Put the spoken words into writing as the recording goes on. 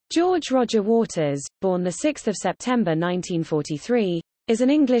George Roger Waters, born 6 September 1943, is an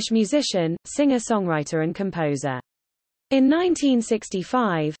English musician, singer-songwriter and composer. In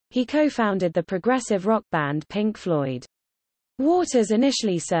 1965, he co-founded the progressive rock band Pink Floyd. Waters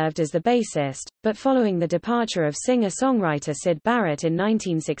initially served as the bassist, but following the departure of singer-songwriter Syd Barrett in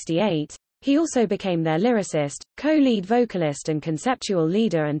 1968, he also became their lyricist, co-lead vocalist and conceptual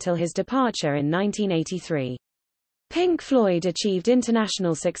leader until his departure in 1983. Pink Floyd achieved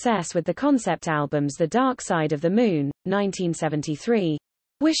international success with the concept albums The Dark Side of the Moon, 1973,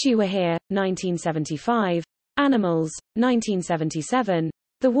 Wish You Were Here, 1975, Animals, 1977,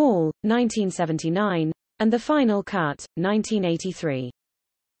 The Wall, 1979, and The Final Cut, 1983.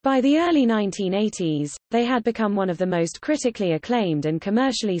 By the early 1980s, they had become one of the most critically acclaimed and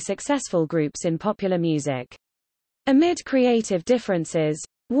commercially successful groups in popular music. Amid creative differences,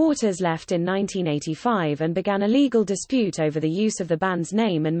 Waters left in 1985 and began a legal dispute over the use of the band's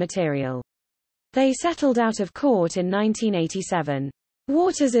name and material. They settled out of court in 1987.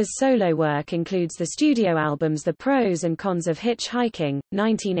 Waters' solo work includes the studio albums The Pros and Cons of Hitchhiking,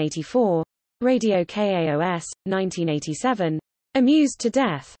 1984, Radio KAOS, 1987, Amused to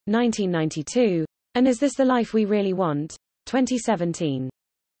Death, 1992, and Is This the Life We Really Want? 2017.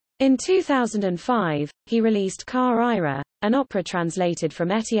 In 2005, he released Car Ira, an opera translated from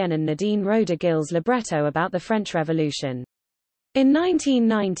Etienne and Nadine Roder-Gill's libretto about the French Revolution. In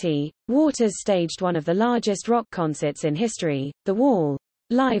 1990, Waters staged one of the largest rock concerts in history, The Wall,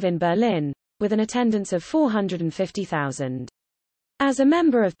 live in Berlin, with an attendance of 450,000. As a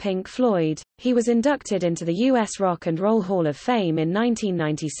member of Pink Floyd, he was inducted into the US Rock and Roll Hall of Fame in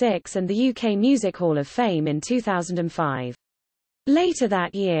 1996 and the UK Music Hall of Fame in 2005. Later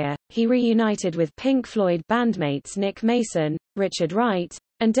that year, he reunited with Pink Floyd bandmates Nick Mason, Richard Wright,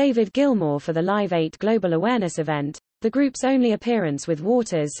 and David Gilmour for the Live 8 Global Awareness event, the group's only appearance with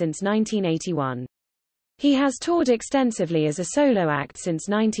Waters since 1981. He has toured extensively as a solo act since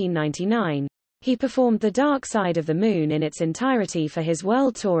 1999. He performed The Dark Side of the Moon in its entirety for his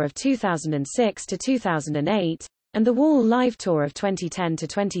world tour of 2006 to 2008, and the Wall live tour of 2010 to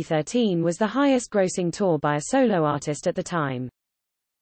 2013 was the highest-grossing tour by a solo artist at the time.